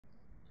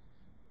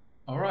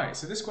Alright,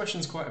 so this question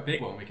is quite a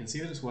big one. We can see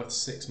that it's worth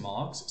 6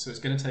 marks, so it's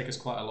going to take us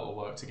quite a lot of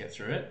work to get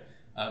through it.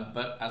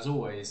 But as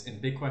always, in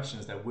big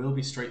questions, there will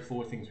be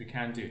straightforward things we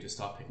can do to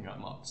start picking up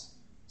marks.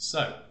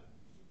 So,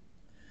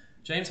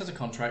 James has a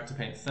contract to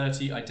paint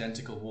 30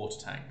 identical water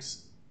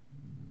tanks.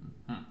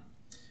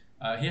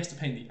 He has to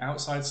paint the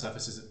outside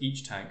surfaces of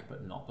each tank,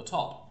 but not the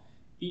top.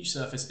 Each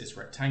surface is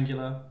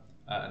rectangular,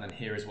 and then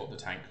here is what the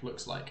tank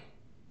looks like.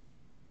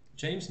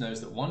 James knows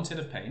that 1 tin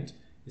of paint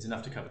is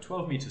enough to cover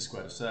 12 meters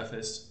squared of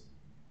surface,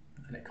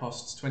 and it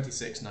costs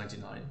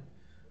 $26.99.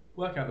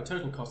 Work out the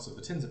total cost of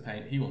the tins of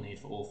paint he will need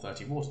for all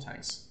 30 water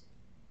tanks.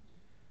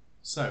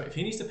 So if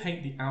he needs to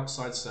paint the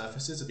outside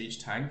surfaces of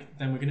each tank,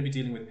 then we're going to be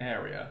dealing with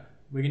area.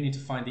 We're going to need to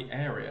find the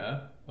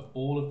area of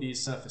all of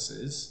these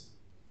surfaces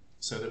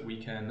so that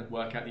we can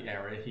work out the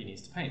area he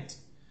needs to paint.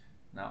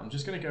 Now I'm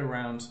just going to go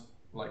around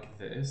like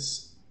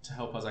this to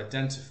help us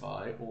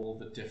identify all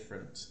the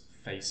different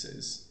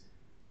faces.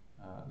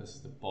 This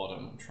is the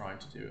bottom. I'm trying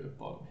to do at the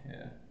bottom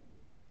here.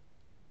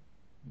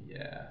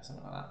 Yeah,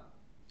 something like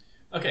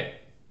that. Okay,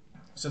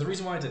 so the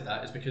reason why I did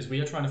that is because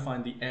we are trying to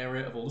find the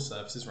area of all the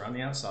surfaces around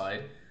the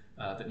outside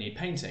that need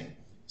painting.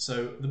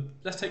 So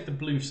let's take the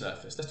blue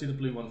surface. Let's do the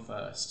blue one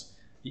first.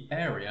 The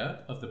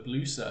area of the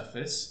blue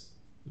surface,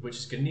 which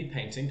is going to need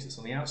painting because it's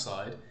on the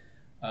outside,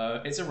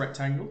 it's a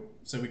rectangle.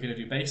 So we're going to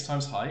do base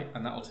times height,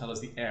 and that will tell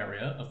us the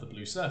area of the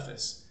blue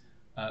surface.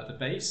 The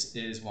base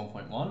is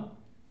 1.1.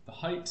 The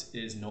height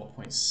is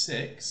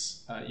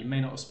 0.6. You may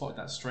not have spotted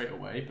that straight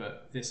away,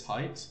 but this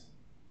height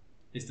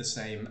is the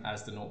same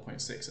as the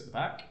 0.6 at the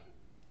back.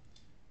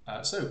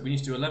 So we need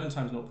to do 11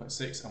 times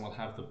 0.6 and we'll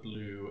have the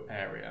blue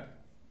area.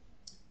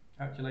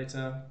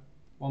 Calculator,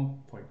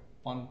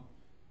 1.1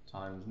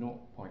 times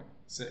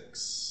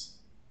 0.6.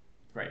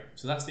 Great,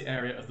 so that's the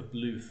area of the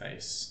blue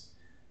face.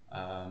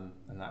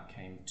 And that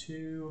came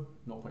to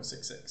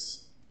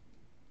 0.66.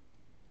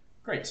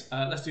 Great,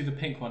 let's do the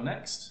pink one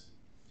next.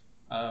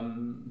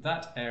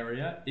 That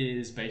area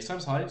is base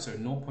times height, so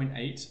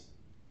 0.8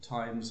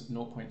 times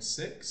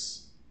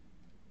 0.6.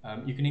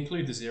 You can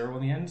include the 0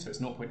 on the end, so it's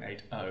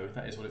 0.80,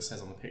 that is what it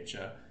says on the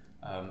picture,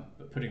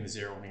 but putting the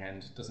 0 on the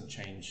end doesn't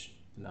change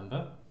the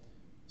number.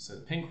 So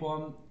the pink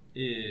one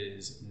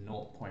is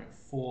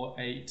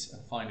 0.48,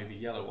 and finally the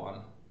yellow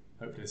one,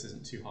 hopefully this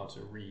isn't too hard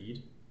to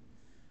read,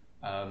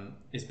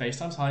 is base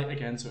times height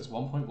again, so it's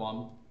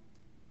 1.1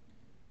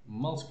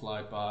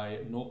 multiplied by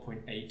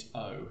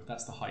 0.80,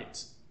 that's the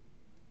height.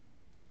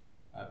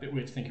 A bit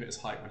weird to think of it as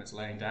height when it's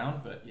laying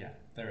down, but yeah,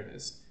 there it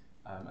is.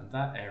 And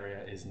that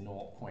area is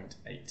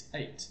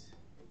 0.88.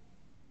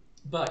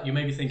 But you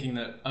may be thinking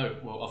that, oh,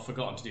 well, I've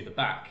forgotten to do the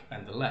back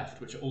and the left,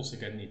 which are also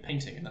going to need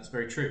painting, and that's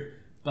very true.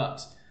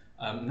 But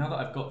now that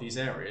I've got these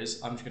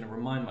areas, I'm just going to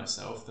remind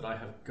myself that I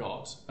have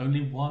got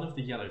only one of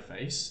the yellow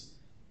face,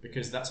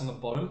 because that's on the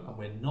bottom, and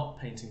we're not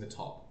painting the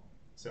top.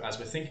 So as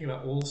we're thinking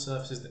about all the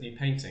surfaces that need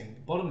painting,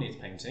 the bottom needs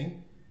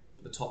painting,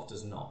 but the top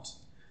does not.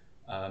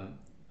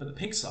 But the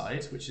pink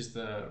side, which is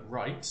the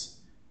right,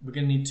 we're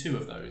going to need 2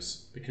 of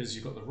those because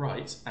you've got the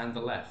right and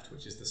the left,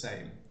 which is the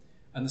same.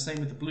 And the same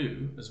with the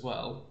blue as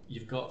well.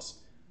 You've got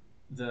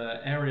the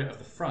area of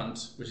the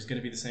front, which is going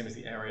to be the same as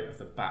the area of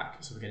the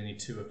back. So we're going to need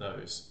 2 of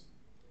those.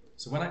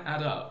 So when I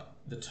add up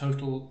the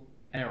total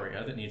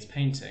area that needs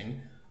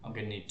painting, I'm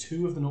going to need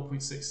 2 of the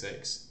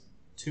 0.66,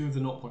 2 of the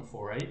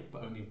 0.48,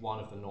 but only 1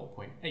 of the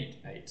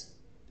 0.88.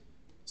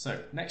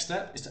 So next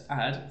step is to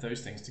add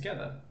those things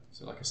together.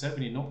 So like I said,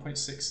 we need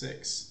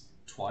 0.66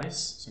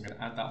 twice, so I'm going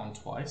to add that on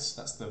twice.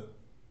 That's the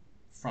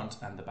front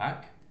and the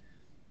back.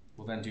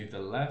 We'll then do the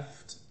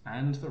left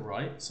and the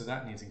right, so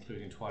that needs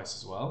including twice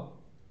as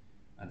well.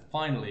 And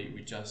finally,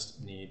 we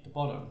just need the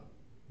bottom,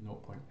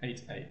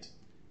 0.88.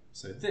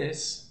 So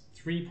this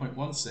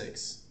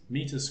 3.16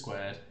 meters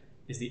squared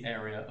is the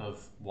area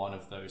of one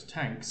of those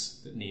tanks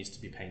that needs to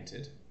be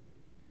painted.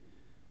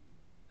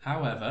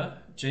 However,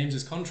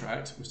 James's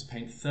contract was to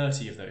paint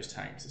 30 of those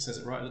tanks. It says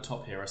it right at the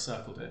top here. I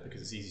circled it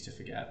because it's easy to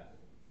forget.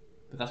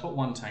 But that's what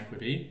one tank would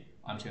be.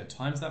 I'm just going to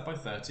times that by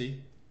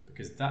 30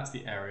 because that's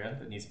the area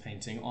that needs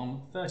painting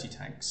on 30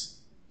 tanks.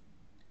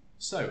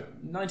 So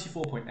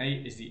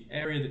 94.8 is the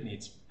area that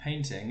needs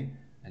painting,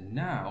 and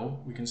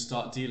now we can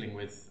start dealing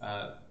with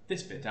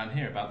this bit down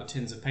here about the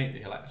tins of paint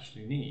that he'll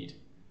actually need.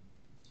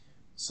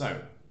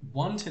 So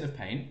 1 tin of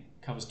paint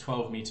covers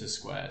 12 meters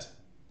squared.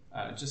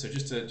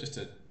 Just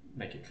to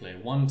make it clear,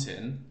 1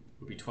 tin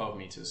would be 12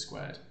 meters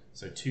squared.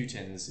 So 2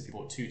 tins, if you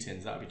bought 2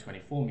 tins, that would be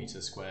 24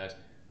 meters squared.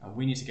 And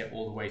we need to get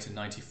all the way to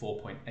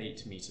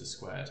 94.8 meters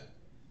squared.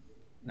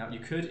 Now you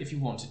could, if you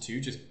wanted to,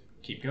 just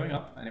keep going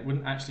up, and it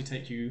wouldn't actually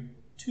take you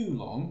too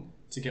long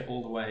to get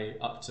all the way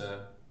up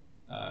to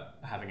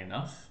having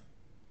enough.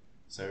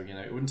 So, you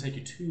know, it wouldn't take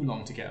you too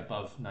long to get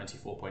above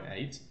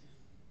 94.8.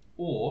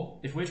 Or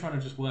if we're trying to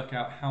just work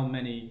out how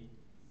many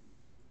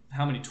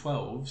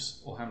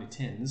 12s or how many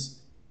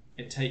tins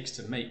it takes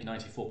to make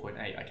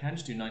 94.8, I can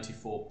just do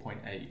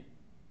 94.8.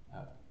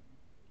 Oh,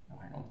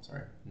 hang on,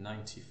 sorry,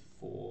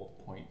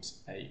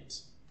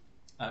 94.8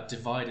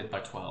 divided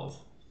by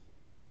 12.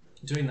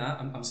 Doing that,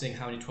 I'm seeing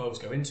how many 12s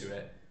go into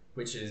it.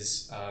 which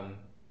is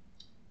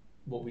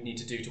what we need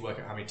to do to work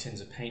out how many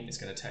tins of paint it's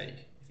going to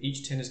take. If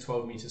each tin is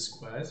 12 meters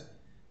squared,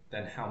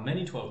 then how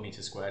many 12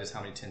 meters squared is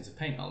how many tins of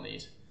paint I'll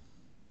need.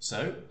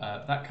 So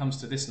that comes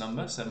to this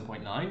number,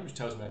 7.9, which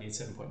tells me I need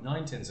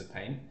 7.9 tins of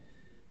paint,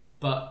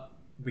 but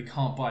we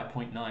can't buy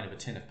 0.9 of a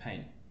tin of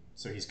paint,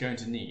 so he's going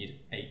to need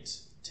 8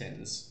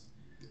 tins.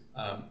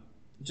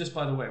 Just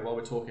by the way, while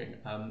we're talking,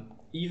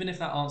 even if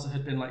that answer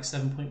had been like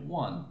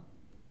 7.1,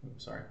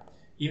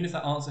 even if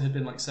that answer had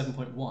been like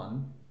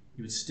 7.1,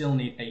 you would still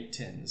need 8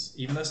 tins.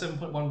 Even though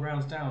 7.1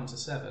 rounds down to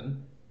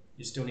 7,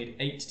 you still need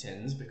 8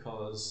 tins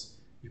because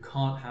you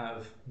can't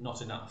have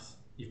not enough.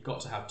 You've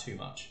got to have too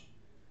much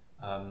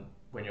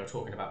when you're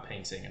talking about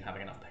painting and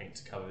having enough paint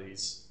to cover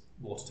these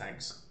water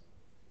tanks.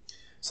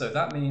 So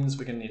that means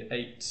we're going to need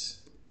 8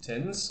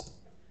 tins.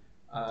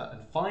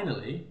 And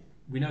finally,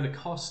 we know the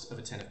cost of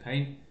a tin of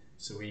paint,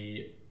 so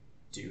we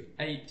do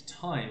 8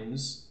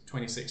 times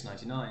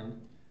 26.99,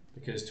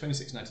 because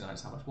 26.99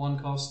 is how much 1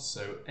 costs,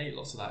 so 8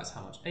 lots of that is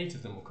how much 8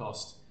 of them will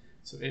cost.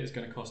 So it is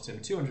going to cost him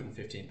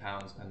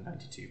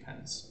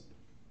 £215.92.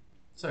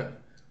 So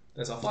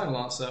there's our final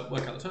answer.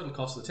 Work out the total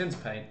cost of the tins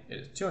of paint. It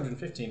is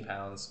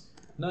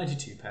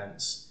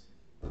 £215.92.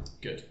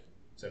 Good.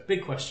 So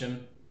big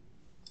question.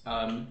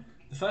 The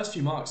first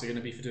few marks are going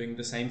to be for doing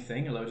the same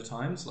thing a load of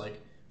times,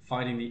 like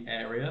finding the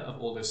area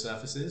of all those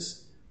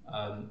surfaces.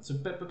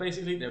 But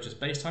basically, they're just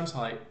base times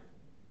height.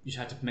 You just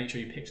have to make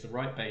sure you picked the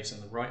right base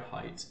and the right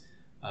height.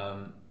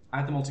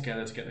 Add them all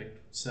together to get the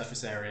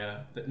surface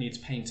area that needs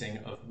painting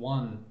of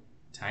 1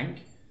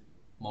 tank.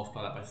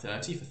 Multiply that by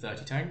 30 for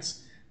 30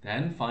 tanks.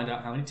 Then find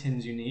out how many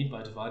tins you need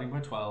by dividing by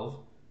 12.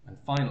 And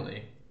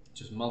finally,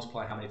 just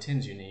multiply how many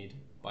tins you need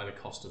by the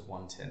cost of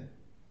 1 tin.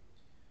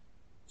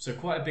 So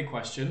quite a big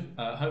question.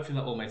 Hopefully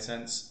that all made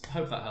sense.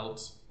 Hope that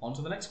helped. On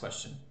to the next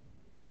question.